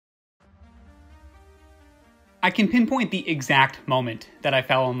I can pinpoint the exact moment that I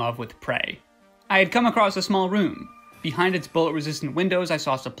fell in love with Prey. I had come across a small room. Behind its bullet-resistant windows, I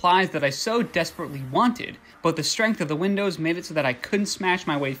saw supplies that I so desperately wanted, but the strength of the windows made it so that I couldn't smash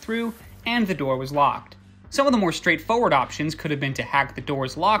my way through, and the door was locked. Some of the more straightforward options could have been to hack the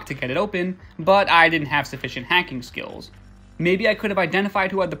door's lock to get it open, but I didn't have sufficient hacking skills. Maybe I could have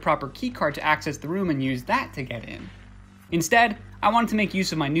identified who had the proper keycard to access the room and used that to get in. Instead, I wanted to make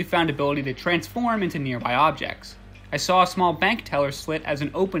use of my newfound ability to transform into nearby objects. I saw a small bank teller slit as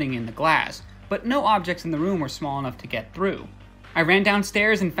an opening in the glass, but no objects in the room were small enough to get through. I ran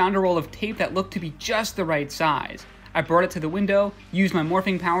downstairs and found a roll of tape that looked to be just the right size. I brought it to the window, used my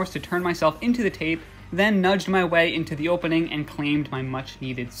morphing powers to turn myself into the tape, then nudged my way into the opening and claimed my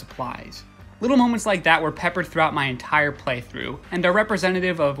much-needed supplies. Little moments like that were peppered throughout my entire playthrough, and are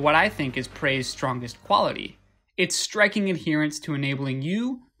representative of what I think is Prey's strongest quality: its striking adherence to enabling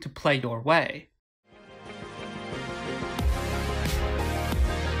you to play your way.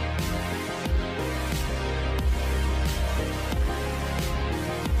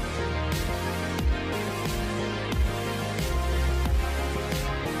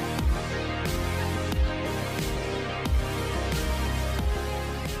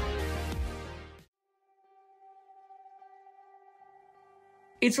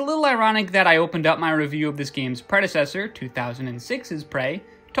 It's a little ironic that I opened up my review of this game's predecessor, 2006's Prey,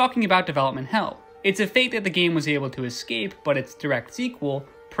 talking about development hell. It's a fate that the game was able to escape, but its direct sequel,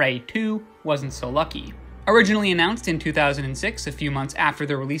 Prey 2, wasn't so lucky. Originally announced in 2006, a few months after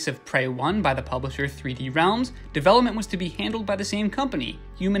the release of Prey 1 by the publisher 3D Realms, development was to be handled by the same company,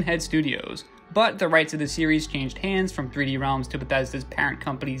 Human Head Studios, but the rights of the series changed hands from 3D Realms to Bethesda's parent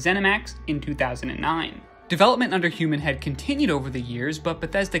company ZeniMax in 2009. Development under Human Head continued over the years, but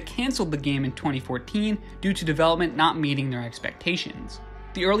Bethesda cancelled the game in 2014 due to development not meeting their expectations.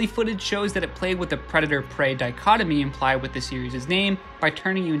 The early footage shows that it played with the Predator-Prey dichotomy implied with the series' name by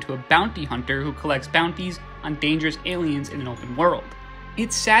turning you into a bounty hunter who collects bounties on dangerous aliens in an open world.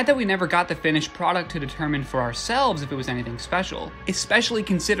 It's sad that we never got the finished product to determine for ourselves if it was anything special, especially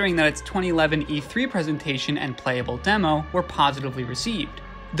considering that its 2011 E3 presentation and playable demo were positively received.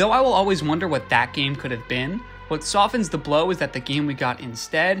 Though I will always wonder what that game could have been, what softens the blow is that the game we got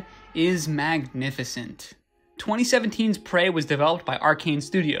instead is magnificent. 2017's Prey was developed by Arcane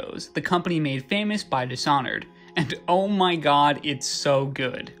Studios, the company made famous by Dishonored, and oh my god, it's so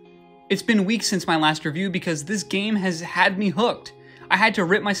good. It's been weeks since my last review because this game has had me hooked. I had to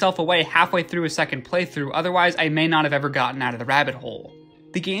rip myself away halfway through a second playthrough, otherwise I may not have ever gotten out of the rabbit hole.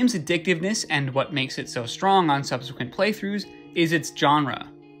 The game's addictiveness and what makes it so strong on subsequent playthroughs is its genre.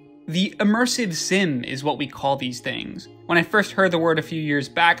 The immersive sim is what we call these things. When I first heard the word a few years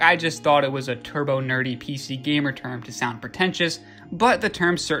back, I just thought it was a turbo-nerdy PC gamer term to sound pretentious, but the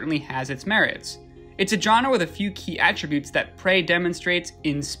term certainly has its merits. It's a genre with a few key attributes that Prey demonstrates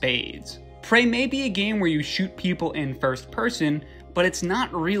in spades. Prey may be a game where you shoot people in first person, but it's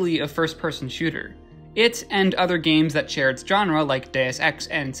not really a first-person shooter. It, and other games that share its genre like Deus Ex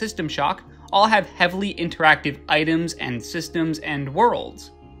and System Shock, all have heavily interactive items and systems and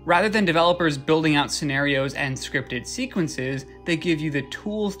worlds. Rather than developers building out scenarios and scripted sequences, they give you the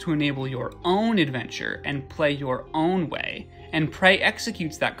tools to enable your own adventure and play your own way, and Prey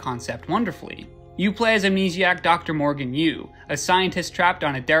executes that concept wonderfully. You play as amnesiac Dr. Morgan Yu, a scientist trapped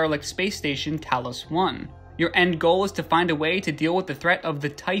on a derelict space station Talos 1. Your end goal is to find a way to deal with the threat of the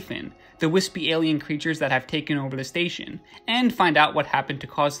Typhon, the wispy alien creatures that have taken over the station, and find out what happened to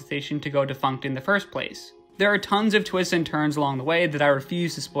cause the station to go defunct in the first place. There are tons of twists and turns along the way that I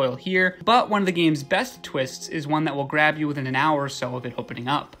refuse to spoil here, but one of the game's best twists is one that will grab you within an hour or so of it opening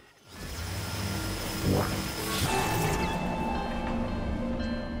up.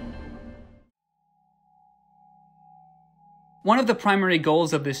 One of the primary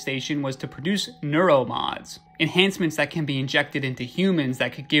goals of this station was to produce neuromods, enhancements that can be injected into humans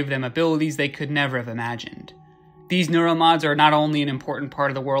that could give them abilities they could never have imagined. These neuromods are not only an important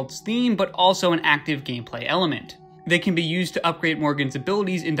part of the world's theme, but also an active gameplay element. They can be used to upgrade Morgan's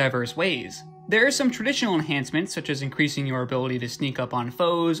abilities in diverse ways. There are some traditional enhancements, such as increasing your ability to sneak up on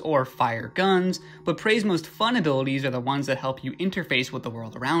foes or fire guns, but Prey's most fun abilities are the ones that help you interface with the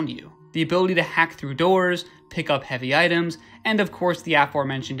world around you. The ability to hack through doors, pick up heavy items, and of course the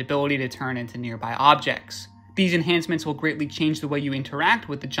aforementioned ability to turn into nearby objects. These enhancements will greatly change the way you interact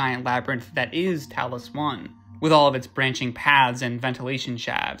with the giant labyrinth that is Talos 1. With all of its branching paths and ventilation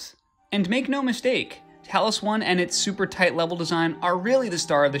shafts. And make no mistake, Talos 1 and its super tight level design are really the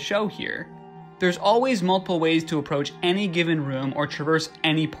star of the show here. There's always multiple ways to approach any given room or traverse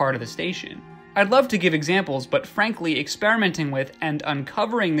any part of the station. I'd love to give examples, but frankly, experimenting with and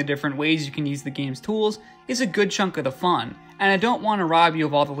uncovering the different ways you can use the game's tools is a good chunk of the fun, and I don't want to rob you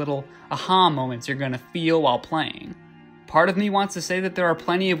of all the little aha moments you're going to feel while playing. Part of me wants to say that there are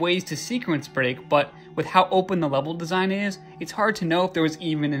plenty of ways to sequence break, but with how open the level design is, it's hard to know if there was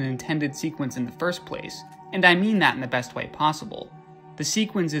even an intended sequence in the first place, and I mean that in the best way possible. The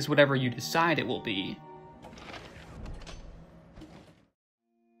sequence is whatever you decide it will be.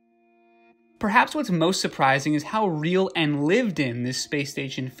 Perhaps what's most surprising is how real and lived in this space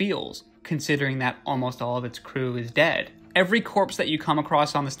station feels, considering that almost all of its crew is dead. Every corpse that you come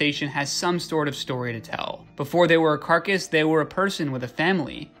across on the station has some sort of story to tell. Before they were a carcass, they were a person with a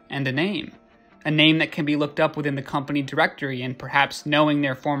family and a name. A name that can be looked up within the company directory, and perhaps knowing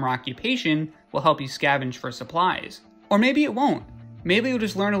their former occupation will help you scavenge for supplies. Or maybe it won't. Maybe you'll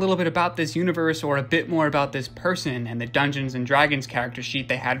just learn a little bit about this universe or a bit more about this person and the Dungeons & Dragons character sheet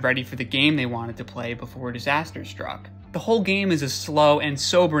they had ready for the game they wanted to play before disaster struck. The whole game is a slow and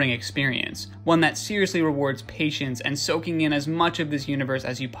sobering experience, one that seriously rewards patience and soaking in as much of this universe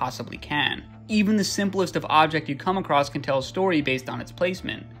as you possibly can. Even the simplest of object you come across can tell a story based on its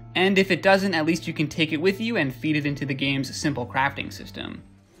placement. And if it doesn't, at least you can take it with you and feed it into the game's simple crafting system.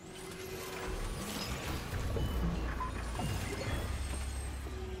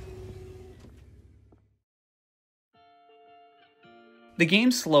 The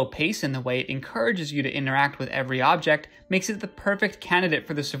game's slow pace and the way it encourages you to interact with every object makes it the perfect candidate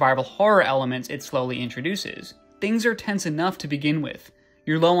for the survival horror elements it slowly introduces. Things are tense enough to begin with.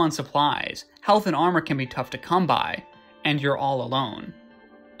 You're low on supplies, health and armor can be tough to come by, and you're all alone.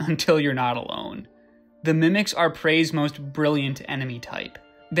 Until you're not alone. The mimics are Prey's most brilliant enemy type.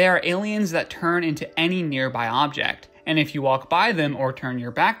 They are aliens that turn into any nearby object, and if you walk by them or turn your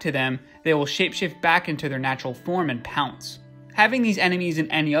back to them, they will shapeshift back into their natural form and pounce. Having these enemies in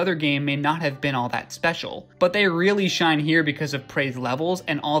any other game may not have been all that special, but they really shine here because of Prey's levels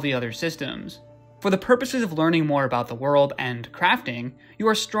and all the other systems. For the purposes of learning more about the world and crafting, you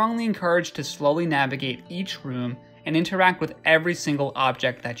are strongly encouraged to slowly navigate each room and interact with every single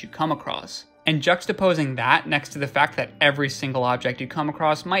object that you come across. And juxtaposing that next to the fact that every single object you come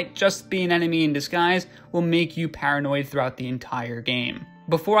across might just be an enemy in disguise will make you paranoid throughout the entire game.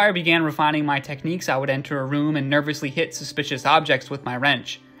 Before I began refining my techniques, I would enter a room and nervously hit suspicious objects with my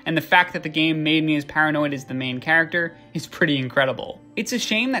wrench, and the fact that the game made me as paranoid as the main character is pretty incredible. It's a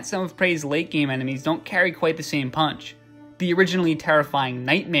shame that some of Prey's late game enemies don't carry quite the same punch. The originally terrifying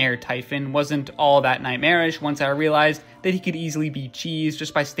Nightmare Typhon wasn't all that nightmarish once I realized that he could easily be cheesed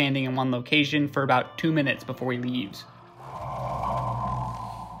just by standing in one location for about 2 minutes before he leaves.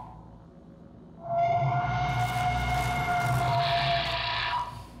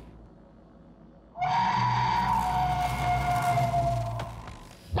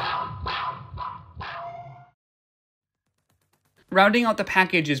 Rounding out the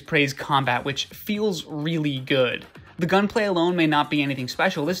package is Prey's combat, which feels really good. The gunplay alone may not be anything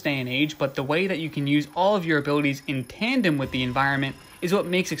special this day and age, but the way that you can use all of your abilities in tandem with the environment is what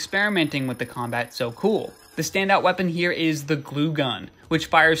makes experimenting with the combat so cool. The standout weapon here is the glue gun, which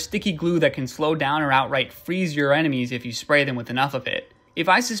fires sticky glue that can slow down or outright freeze your enemies if you spray them with enough of it. If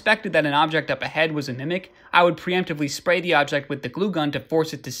I suspected that an object up ahead was a mimic, I would preemptively spray the object with the glue gun to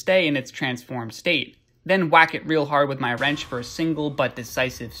force it to stay in its transformed state, then whack it real hard with my wrench for a single but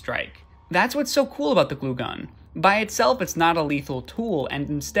decisive strike. That's what's so cool about the glue gun. By itself, it's not a lethal tool, and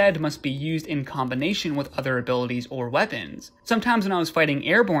instead must be used in combination with other abilities or weapons. Sometimes when I was fighting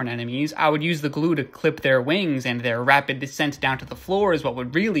airborne enemies, I would use the glue to clip their wings, and their rapid descent down to the floor is what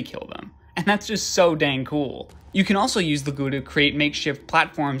would really kill them. And that's just so dang cool. You can also use the glue to create makeshift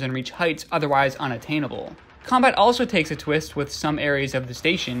platforms and reach heights otherwise unattainable. Combat also takes a twist with some areas of the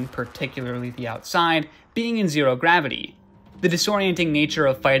station, particularly the outside, being in zero gravity. The disorienting nature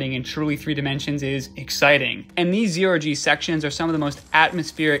of fighting in truly 3 dimensions is exciting, and these zero-G sections are some of the most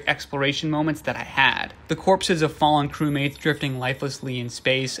atmospheric exploration moments that I had. The corpses of fallen crewmates drifting lifelessly in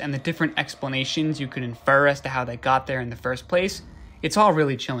space, and the different explanations you could infer as to how they got there in the first place, it's all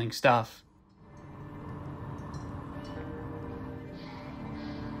really chilling stuff.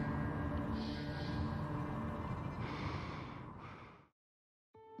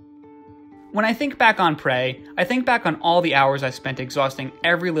 When I think back on Prey, I think back on all the hours I spent exhausting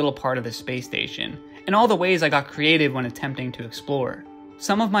every little part of the space station, and all the ways I got creative when attempting to explore.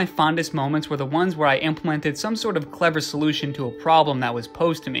 Some of my fondest moments were the ones where I implemented some sort of clever solution to a problem that was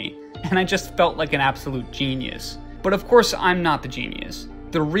posed to me, and I just felt like an absolute genius. But of course, I'm not the genius.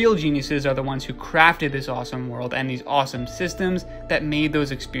 The real geniuses are the ones who crafted this awesome world and these awesome systems that made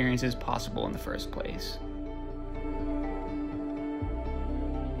those experiences possible in the first place.